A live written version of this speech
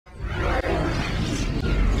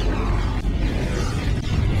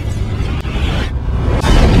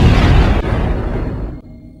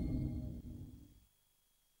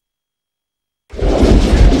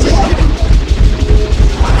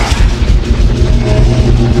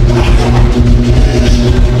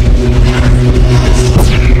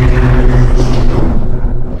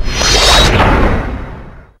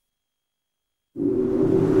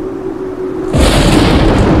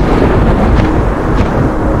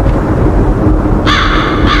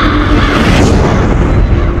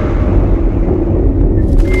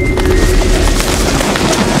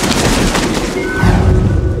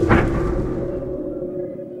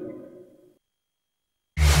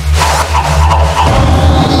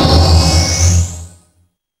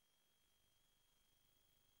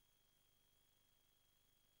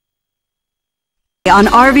On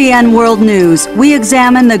RVN World News, we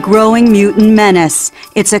examine the growing mutant menace.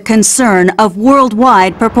 It's a concern of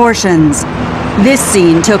worldwide proportions. This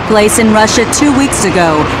scene took place in Russia 2 weeks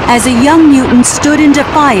ago as a young mutant stood in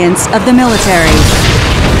defiance of the military.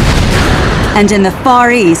 And in the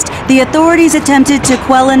Far East, the authorities attempted to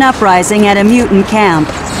quell an uprising at a mutant camp,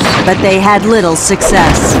 but they had little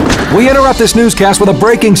success. We interrupt this newscast with a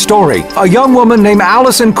breaking story. A young woman named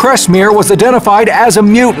Allison Cressmere was identified as a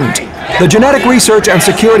mutant. The Genetic Research and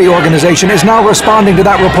Security Organization is now responding to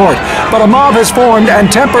that report, but a mob has formed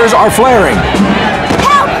and tempers are flaring.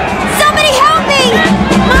 Help! Somebody help me!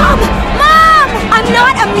 Mom! Mom! I'm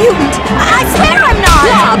not a mutant! I swear I'm not!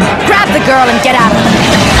 Bob! Grab the girl and get out of here!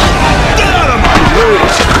 Get out of my way!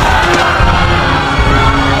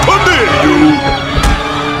 Come in, you!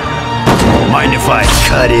 Mind if I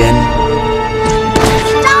cut in?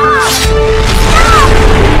 Stop! Stop!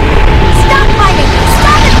 Stop fighting!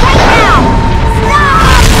 Stop it right now!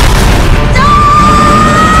 Stop!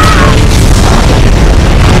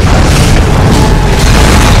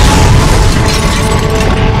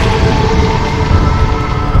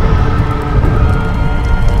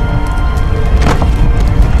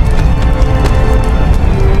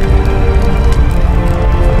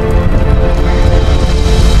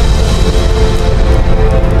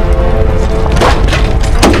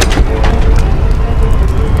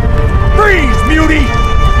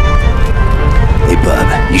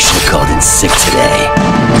 You should have called in sick today.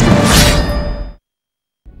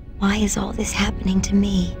 Why is all this happening to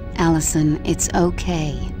me? Allison, it's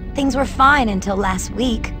okay. Things were fine until last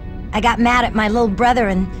week. I got mad at my little brother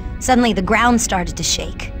and suddenly the ground started to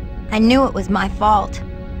shake. I knew it was my fault,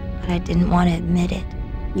 but I didn't want to admit it.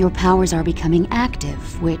 Your powers are becoming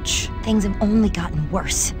active, which... Things have only gotten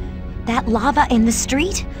worse. That lava in the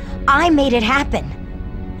street? I made it happen.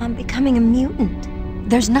 I'm becoming a mutant.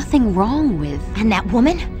 There's nothing wrong with... And that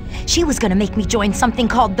woman? She was gonna make me join something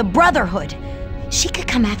called the Brotherhood. She could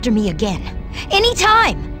come after me again.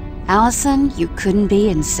 Anytime! Allison, you couldn't be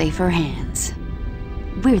in safer hands.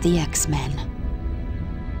 We're the X-Men.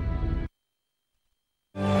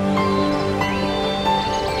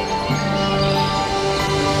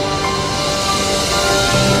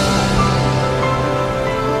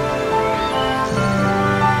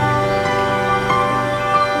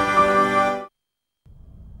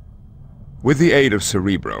 With the aid of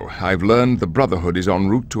Cerebro, I've learned the Brotherhood is en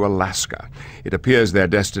route to Alaska. It appears their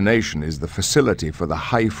destination is the facility for the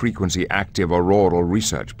High-Frequency Active Auroral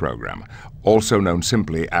Research Program, also known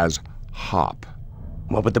simply as HARP.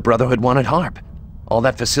 What would the Brotherhood want at HARP? All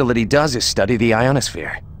that facility does is study the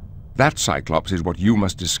ionosphere. That, Cyclops, is what you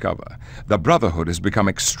must discover. The Brotherhood has become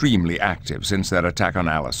extremely active since their attack on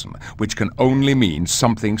Allison, which can only mean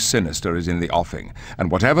something sinister is in the offing. And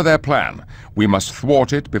whatever their plan, we must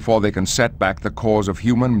thwart it before they can set back the cause of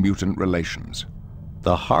human-mutant relations.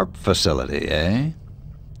 The HARP facility, eh?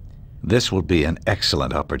 This will be an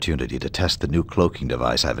excellent opportunity to test the new cloaking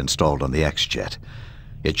device I've installed on the X-Jet.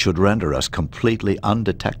 It should render us completely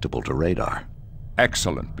undetectable to radar.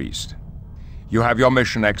 Excellent, Beast. You have your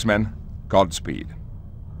mission, X-Men. Godspeed.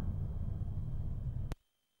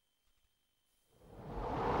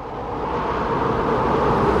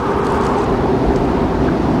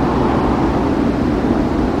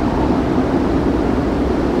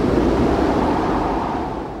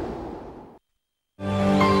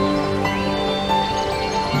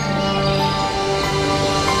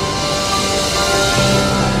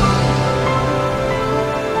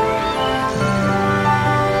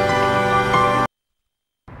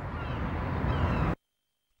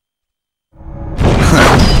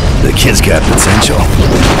 The kid's got potential.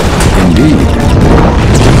 Indeed.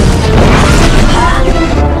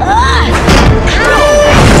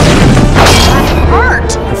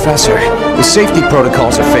 Hurt! Professor, the safety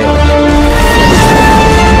protocols are failing.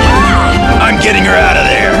 I'm getting her out of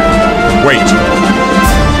there. Wait.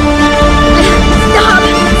 Stop!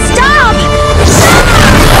 Stop!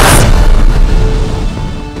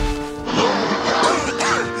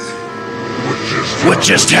 What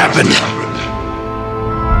just happened?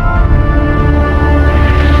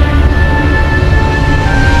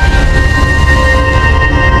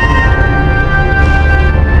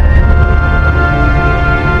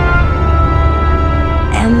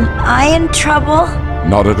 Am I in trouble?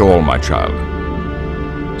 Not at all, my child.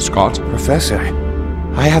 Scott? Professor,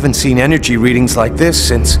 I haven't seen energy readings like this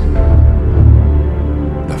since...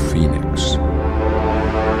 The Phoenix.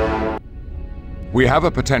 We have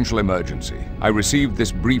a potential emergency. I received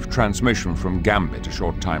this brief transmission from Gambit a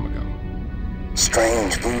short time ago.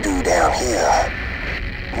 Strange voodoo down here.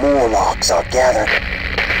 Morlocks are gathered,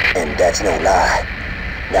 and that's no lie.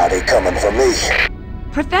 Now they coming for me.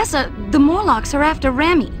 Professor, the Morlocks are after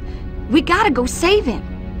Remy. We gotta go save him.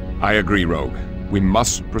 I agree, Rogue. We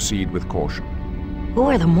must proceed with caution. Who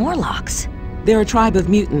are the Morlocks? They're a tribe of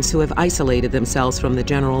mutants who have isolated themselves from the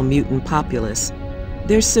general mutant populace.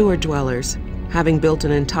 They're sewer dwellers, having built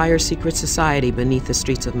an entire secret society beneath the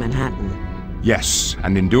streets of Manhattan. Yes,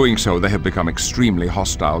 and in doing so they have become extremely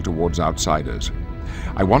hostile towards outsiders.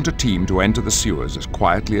 I want a team to enter the sewers as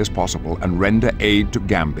quietly as possible and render aid to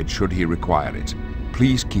Gambit should he require it.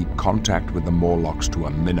 Please keep contact with the Morlocks to a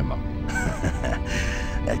minimum.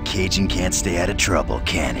 That Cajun can't stay out of trouble,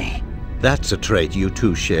 can he? That's a trait you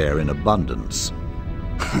two share in abundance.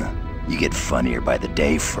 You get funnier by the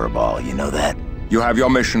day, Furball, you know that? You have your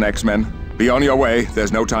mission, X-Men. Be on your way,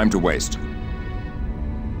 there's no time to waste.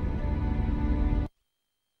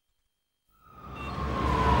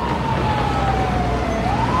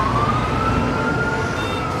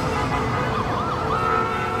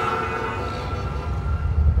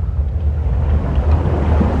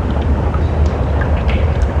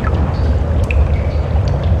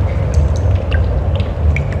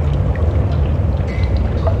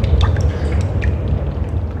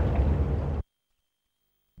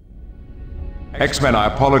 X-Men, I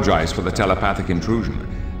apologize for the telepathic intrusion,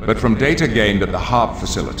 but from data gained at the Harp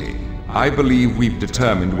facility, I believe we've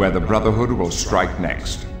determined where the Brotherhood will strike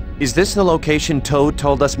next. Is this the location Toad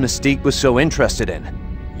told us Mystique was so interested in?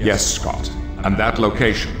 Yes, Scott. And that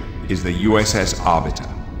location is the USS Arbiter.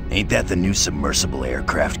 Ain't that the new submersible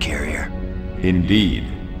aircraft carrier? Indeed.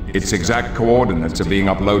 Its exact coordinates are being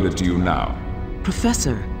uploaded to you now.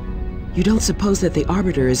 Professor, you don't suppose that the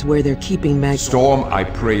Arbiter is where they're keeping Storm, I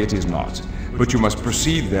pray it is not. But you must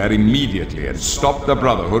proceed there immediately and stop the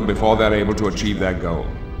Brotherhood before they're able to achieve their goal.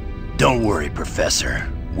 Don't worry,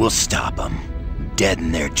 Professor. We'll stop them. Dead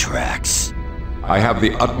in their tracks. I have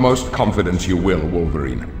the utmost confidence you will,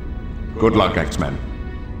 Wolverine. Good luck, X-Men.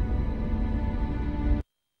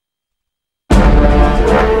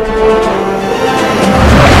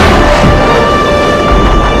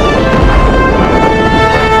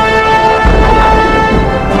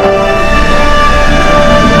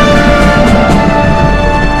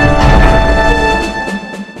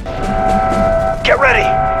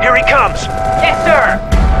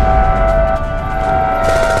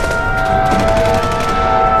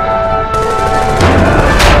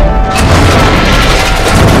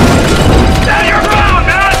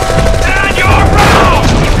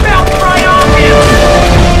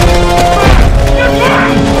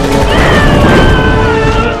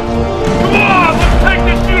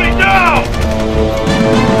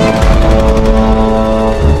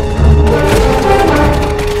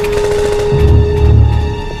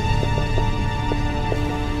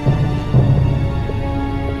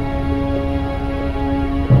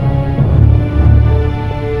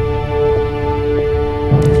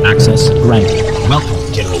 Access granted.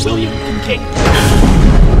 Welcome, General William N-Gage.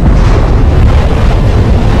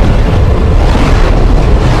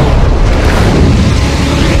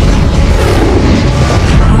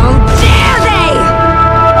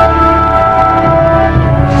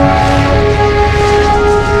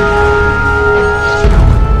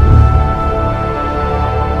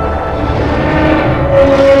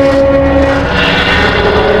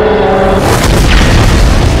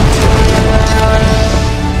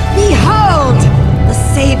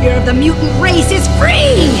 The mutant race is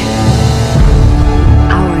free!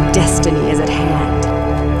 Our destiny is at hand.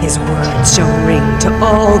 His words shall ring to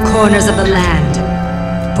all corners of the land.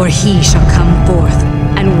 For he shall come forth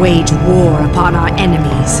and wage war upon our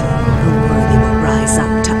enemies. The worthy will rise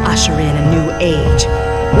up to usher in a new age.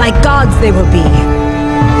 Like gods they will be.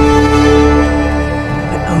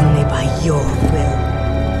 But only by your will.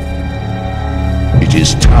 It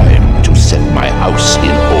is time to set my house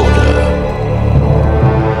in order.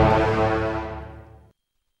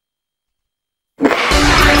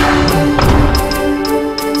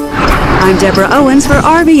 I'm Deborah Owens for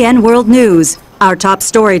RBN World News. Our top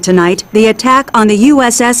story tonight, the attack on the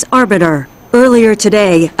USS Arbiter. Earlier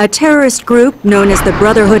today, a terrorist group known as the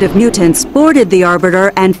Brotherhood of Mutants boarded the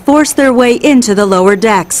Arbiter and forced their way into the lower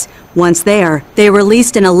decks. Once there, they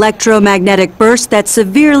released an electromagnetic burst that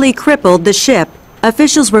severely crippled the ship.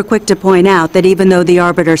 Officials were quick to point out that even though the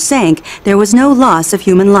Arbiter sank, there was no loss of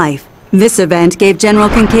human life. This event gave General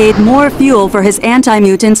Kincaid more fuel for his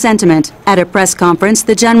anti-mutant sentiment. At a press conference,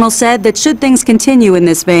 the general said that should things continue in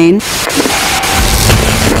this vein...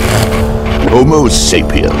 Homo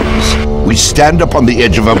sapiens, we stand upon the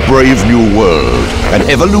edge of a brave new world, and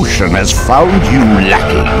evolution has found you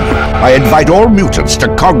lacking. I invite all mutants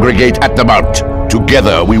to congregate at the Mount.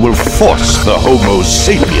 Together we will force the Homo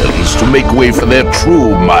sapiens to make way for their true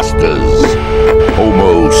masters.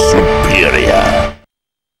 Homo superior.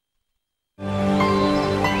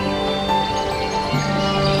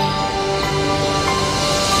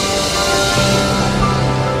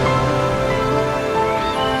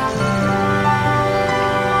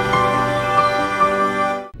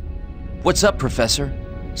 What's up, Professor?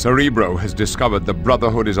 Cerebro has discovered the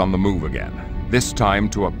Brotherhood is on the move again, this time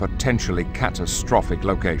to a potentially catastrophic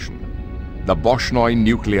location. The Boshnoi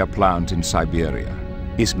nuclear plant in Siberia.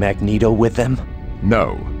 Is Magneto with them?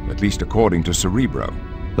 No, at least according to Cerebro.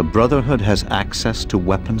 The Brotherhood has access to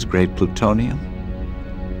weapons-grade plutonium?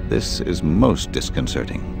 This is most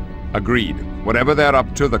disconcerting. Agreed. Whatever they're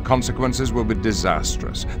up to, the consequences will be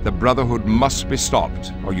disastrous. The Brotherhood must be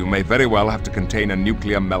stopped, or you may very well have to contain a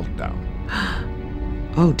nuclear meltdown.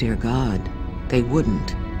 Oh, dear God. They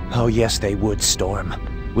wouldn't. Oh, yes, they would, Storm.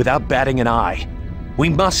 Without batting an eye. We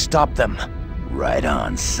must stop them. Right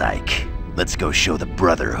on, Psych. Let's go show the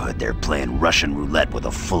Brotherhood they're playing Russian roulette with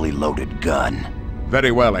a fully loaded gun.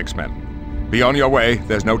 Very well, X-Men. Be on your way.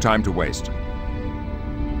 There's no time to waste.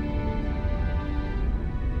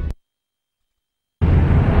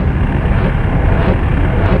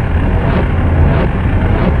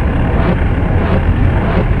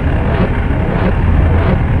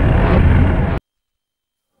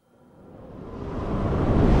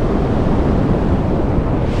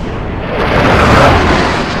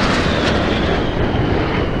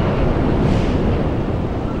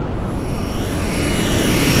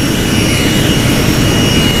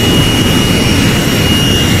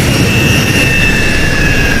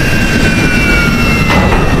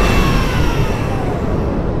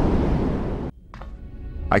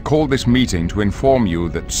 I called this meeting to inform you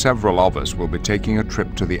that several of us will be taking a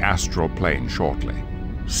trip to the astral plane shortly.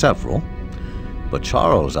 Several? But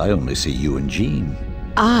Charles, I only see you and Jean.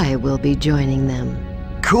 I will be joining them.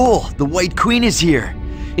 Cool! The White Queen is here!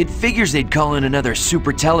 It figures they'd call in another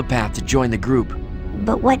super telepath to join the group.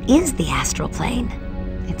 But what is the astral plane?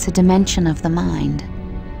 It's a dimension of the mind.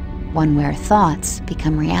 One where thoughts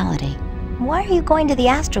become reality. Why are you going to the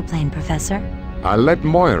astral plane, Professor? I'll let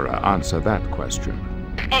Moira answer that question.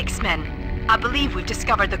 X-Men, I believe we've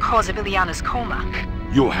discovered the cause of Illyana's coma.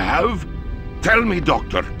 You have? Tell me,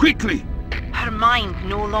 Doctor, quickly! Her mind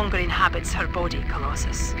no longer inhabits her body,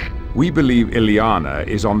 Colossus. We believe Illyana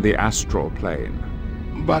is on the astral plane.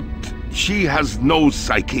 But she has no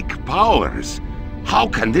psychic powers. How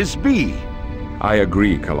can this be? I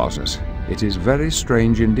agree, Colossus. It is very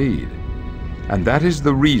strange indeed. And that is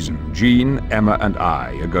the reason Jean, Emma, and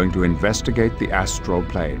I are going to investigate the astral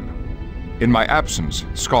plane. In my absence,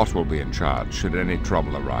 Scott will be in charge should any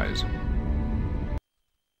trouble arise.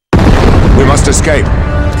 We must escape.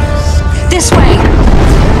 This way!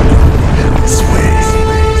 This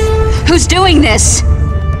way. Who's doing this?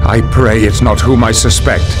 I pray it's not whom I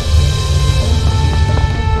suspect.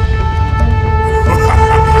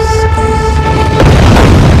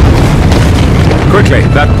 Quickly,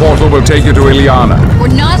 that portal will take you to Illyana. We're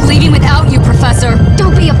not leaving without you, Professor.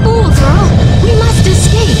 Don't be a fool, girl. We must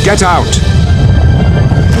escape. Get out!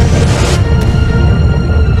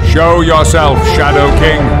 Show yourself, Shadow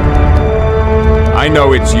King. I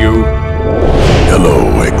know it's you.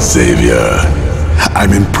 Hello, Xavier.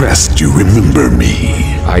 I'm impressed you remember me.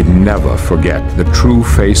 I'd never forget the true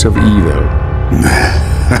face of evil.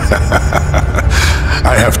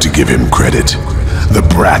 I have to give him credit. The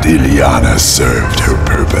brat Illyana served her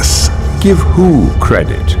purpose. Give who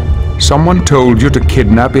credit? Someone told you to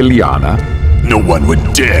kidnap Illyana? No one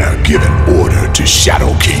would dare give an order to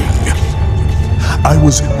Shadow King. I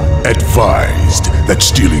was advised that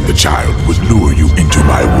stealing the child would lure you into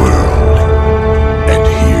my world. And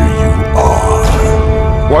here you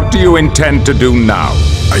are. What do you intend to do now?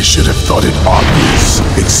 I should have thought it obvious,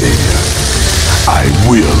 Xavier. I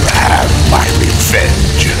will have my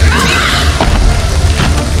revenge.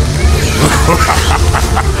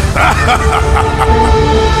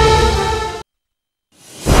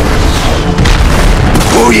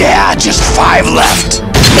 Oh yeah, just 5 left.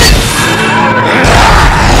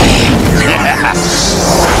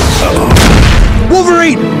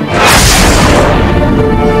 Wolverine!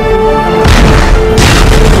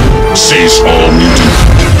 Cease all mutant.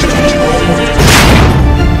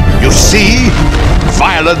 You see?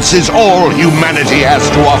 Violence is all humanity has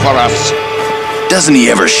to offer us. Doesn't he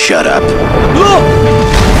ever shut up? Look!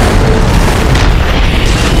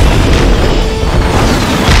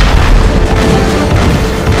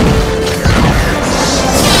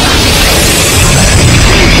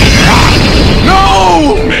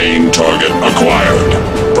 Main target acquired.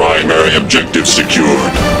 Primary objective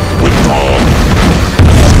secured. Withdrawn.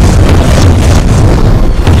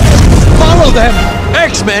 Follow them!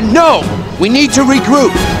 X-Men, no! We need to regroup.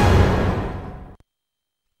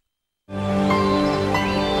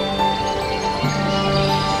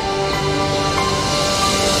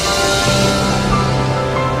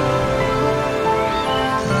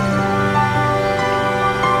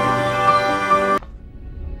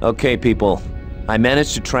 Okay, people. I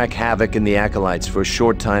managed to track Havoc and the Acolytes for a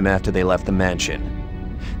short time after they left the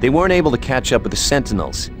mansion. They weren't able to catch up with the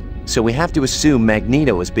Sentinels, so we have to assume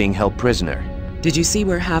Magneto is being held prisoner. Did you see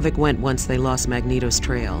where Havoc went once they lost Magneto's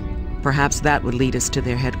trail? Perhaps that would lead us to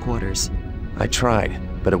their headquarters. I tried,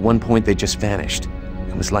 but at one point they just vanished.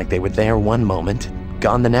 It was like they were there one moment,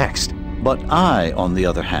 gone the next. But I, on the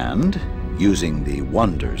other hand, using the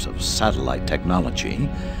wonders of satellite technology,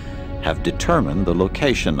 have determined the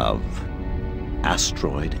location of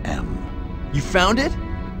Asteroid M. You found it?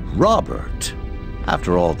 Robert,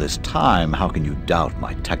 after all this time, how can you doubt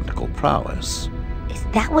my technical prowess? Is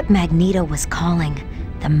that what Magneto was calling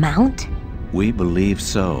the Mount? We believe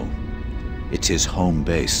so. It's his home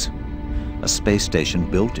base. A space station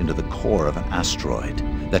built into the core of an asteroid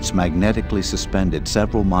that's magnetically suspended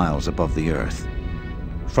several miles above the Earth.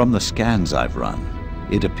 From the scans I've run,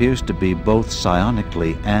 it appears to be both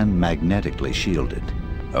psionically and magnetically shielded.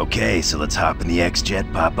 Okay, so let's hop in the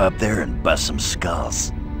X-Jet, pop up there, and bust some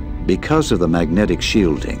skulls. Because of the magnetic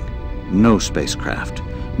shielding, no spacecraft,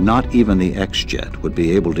 not even the X-Jet, would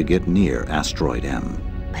be able to get near Asteroid M.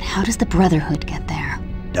 But how does the Brotherhood get there?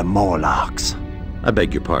 The Morlocks. I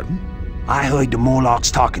beg your pardon? I heard the Morlocks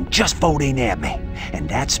talking just before they nabbed me, and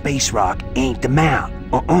that space rock ain't the Mount.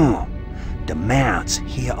 The Mount's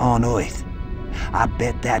here on Earth. I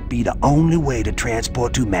bet that'd be the only way to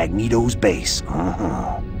transport to Magneto's base.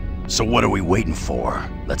 So what are we waiting for?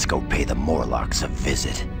 Let's go pay the Morlocks a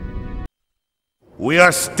visit. We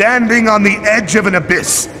are standing on the edge of an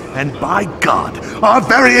abyss, and by God, our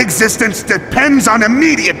very existence depends on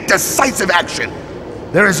immediate, decisive action.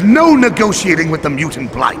 There is no negotiating with the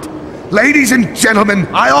mutant blight. Ladies and gentlemen,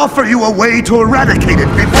 I offer you a way to eradicate it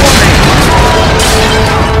before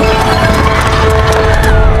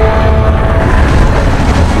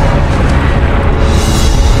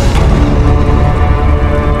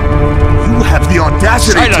You have the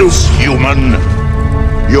audacity Silence, human!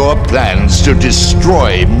 Your plans to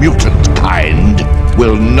destroy mutant kind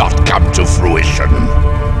will not come to fruition.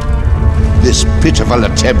 This pitiful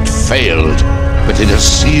attempt failed, but it has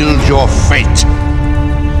sealed your fate.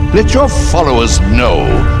 Let your followers know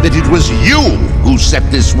that it was you who set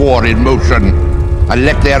this war in motion, and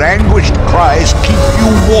let their anguished cries keep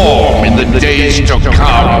you warm in the days to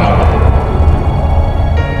come.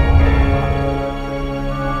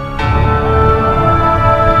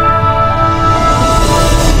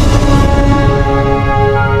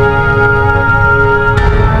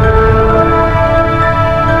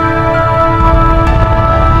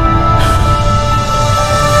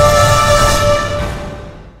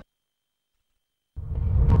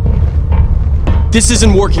 This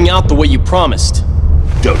isn't working out the way you promised.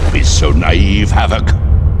 Don't be so naive, Havoc.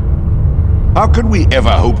 How can we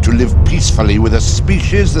ever hope to live peacefully with a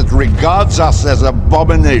species that regards us as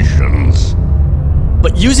abominations?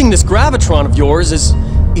 But using this gravitron of yours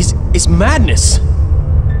is madness.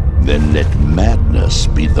 Then let madness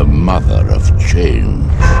be the mother of change.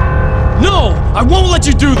 No! I won't let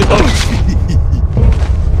you do this!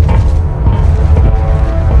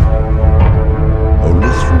 Only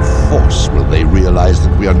through force will they realize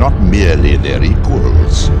that we are not merely their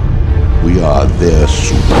equals. We are their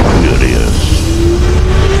superiors.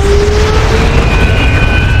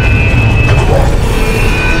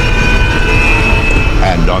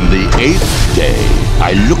 And on the 8th day,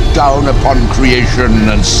 I looked down upon creation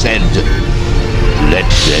and said, "Let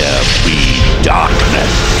there be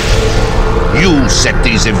darkness." You set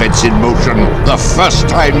these events in motion the first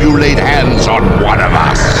time you laid hands on one of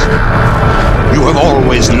us. You have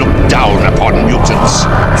always looked down upon mutants,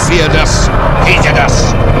 feared us, hated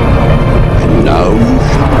us. And now you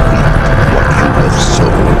shall reap what you have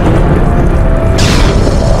sown.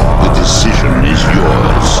 The decision is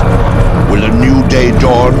yours. Will a new day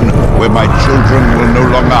dawn where my children will no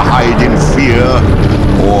longer hide in fear,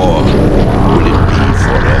 or will it be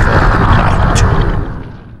forever night?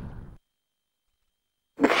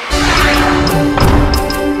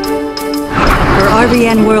 For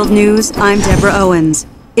RVN World News, I'm Deborah Owens.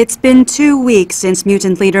 It's been 2 weeks since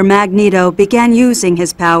mutant leader Magneto began using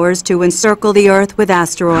his powers to encircle the Earth with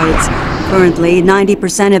asteroids. Currently,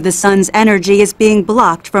 90% of the sun's energy is being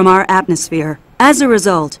blocked from our atmosphere. As a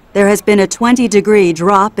result, there has been a 20-degree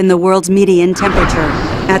drop in the world's median temperature.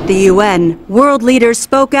 At the UN, world leaders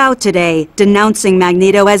spoke out today, denouncing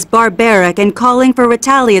Magneto as barbaric and calling for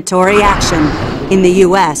retaliatory action. In the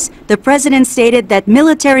U.S., the president stated that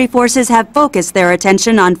military forces have focused their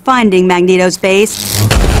attention on finding Magneto's base.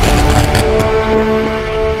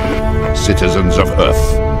 Citizens of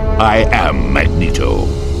Earth, I am Magneto.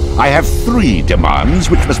 I have 3 demands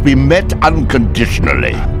which must be met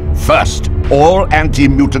unconditionally. First, all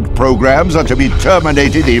anti-mutant programs are to be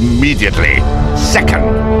terminated immediately. Second,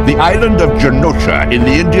 the island of Genosha in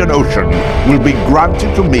the Indian Ocean will be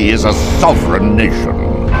granted to me as a sovereign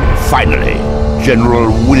nation. Finally, General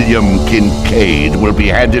William Kincaid will be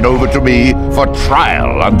handed over to me for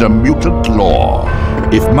trial under mutant law.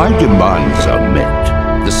 If my demands are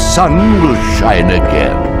met, the sun will shine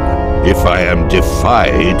again. If I am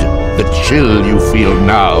defied, the chill you feel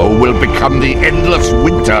now will become the endless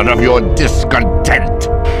winter of your discontent.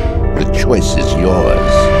 The choice is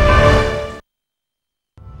yours.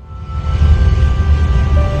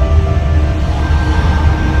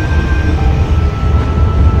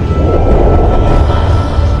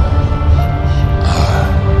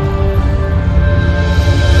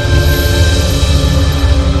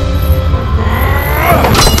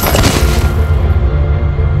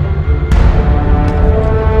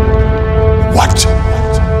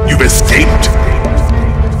 Escaped?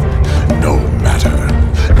 No matter.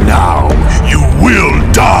 Now you will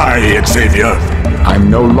die, Xavier!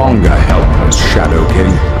 I'm no longer helpless, Shadow King,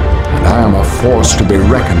 and I am a force to be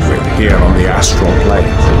reckoned with here on the astral plane.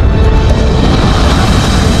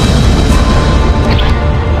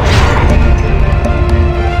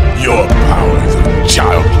 Your powers are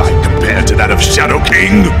childlike compared to that of Shadow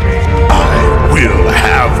King. I will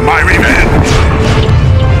have my revenge!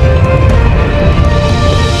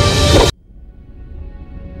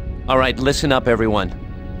 All right, listen up, everyone.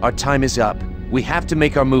 Our time is up. We have to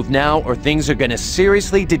make our move now, or things are gonna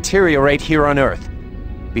seriously deteriorate here on Earth.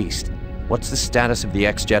 Beast, what's the status of the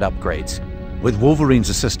X-Jet upgrades? With Wolverine's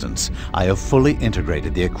assistance, I have fully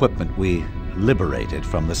integrated the equipment we liberated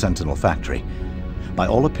from the Sentinel factory. By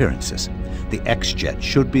all appearances, the X-Jet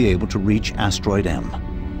should be able to reach Asteroid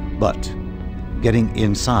M. But getting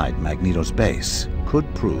inside Magneto's base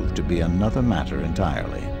could prove to be another matter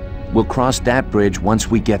entirely. We'll cross that bridge once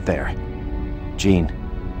we get there. Jean,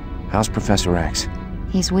 how's Professor X?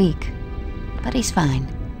 He's weak, but he's fine.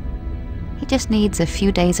 He just needs a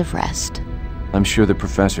few days of rest. I'm sure the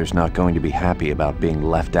Professor's not going to be happy about being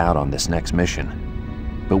left out on this next mission.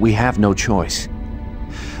 But we have no choice.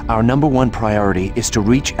 Our #1 priority is to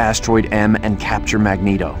reach Asteroid M and capture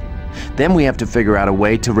Magneto. Then we have to figure out a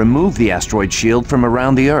way to remove the asteroid shield from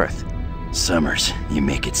around the Earth. Summers, you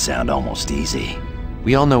make it sound almost easy.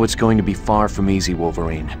 We all know it's going to be far from easy,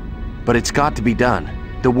 Wolverine. But it's got to be done.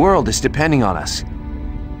 The world is depending on us.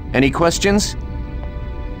 Any questions?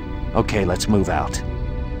 Okay, let's move out.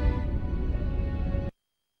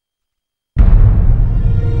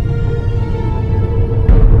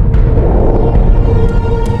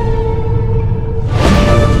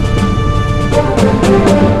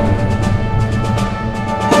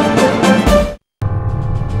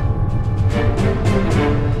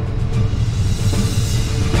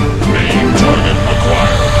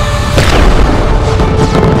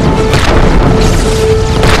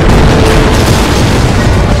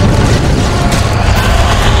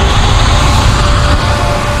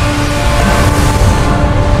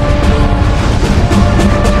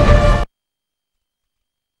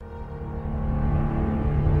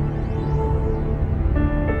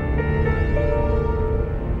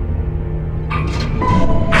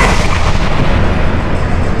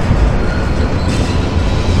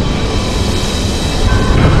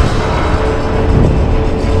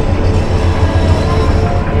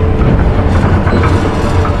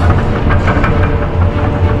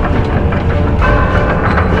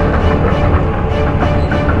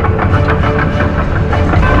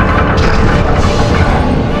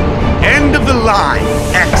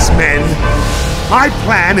 My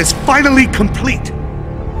plan is finally complete.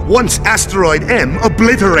 Once Asteroid M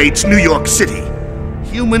obliterates New York City,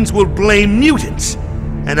 humans will blame mutants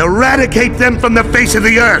and eradicate them from the face of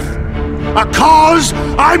the Earth. A cause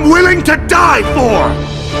I'm willing to die for!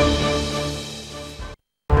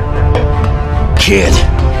 Kid,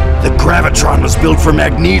 the Gravitron was built for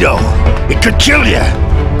Magneto. It could kill you.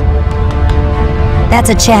 That's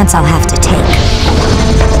a chance I'll have to take.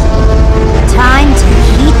 Time to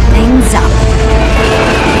heat things up.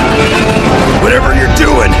 Whatever you're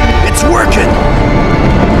doing, it's working!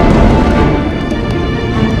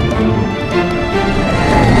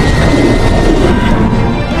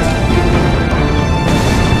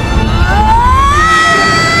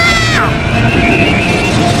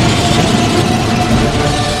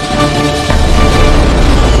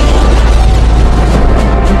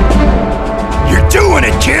 You're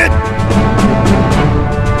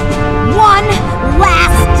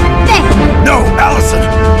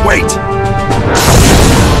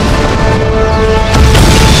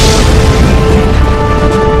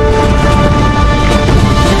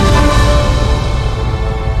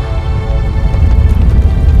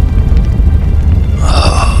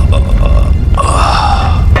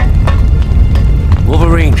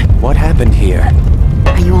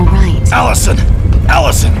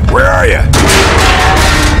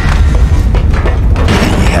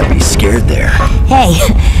Hey,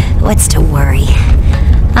 what's to worry?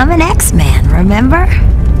 I'm an X-Man, remember?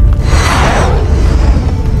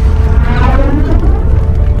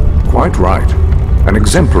 Quite right. An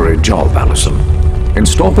exemplary job, Allison. In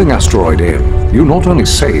stopping Asteroid M, you not only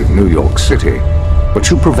saved New York City, but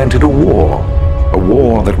you prevented a war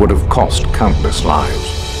that would have cost countless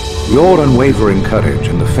lives. Your unwavering courage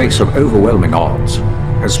in the face of overwhelming odds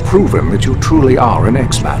has proven that you truly are an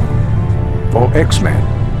X-Man. For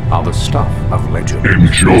X-Men are the stuff of legend.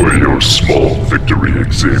 Enjoy your small victory,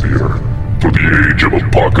 Xavier, for the age of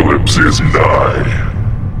apocalypse is nigh.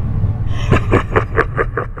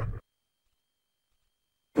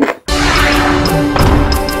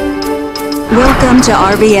 Welcome to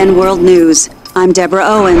RVN World News. I'm Deborah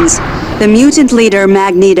Owens. The mutant leader,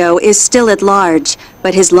 Magneto, is still at large,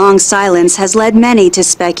 but his long silence has led many to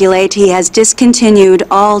speculate he has discontinued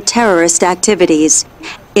all terrorist activities.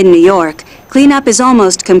 In New York, cleanup is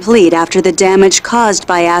almost complete after the damage caused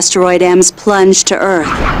by Asteroid M's plunge to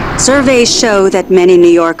Earth. Surveys show that many New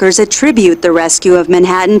Yorkers attribute the rescue of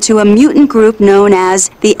Manhattan to a mutant group known as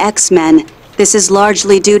the X-Men. This is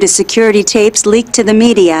largely due to security tapes leaked to the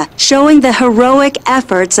media, showing the heroic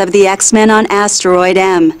efforts of the X-Men on Asteroid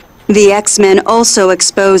M. The X-Men also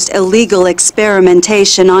exposed illegal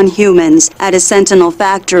experimentation on humans at a Sentinel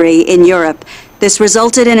factory in Europe. This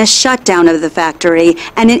resulted in a shutdown of the factory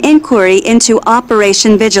and an inquiry into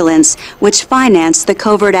Operation Vigilance, which financed the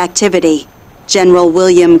covert activity. General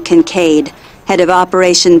William Kincaid, head of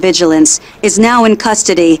Operation Vigilance, is now in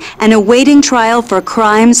custody and awaiting trial for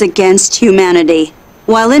crimes against humanity.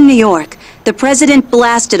 While in New York, the president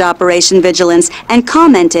blasted Operation Vigilance and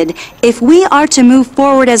commented, "If we are to move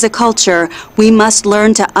forward as a culture, we must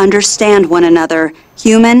learn to understand one another,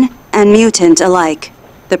 human and mutant alike."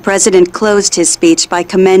 The president closed his speech by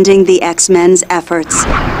commending the X-Men's efforts.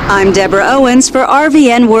 I'm Deborah Owens for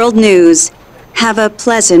RVN World News. Have a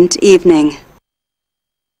pleasant evening.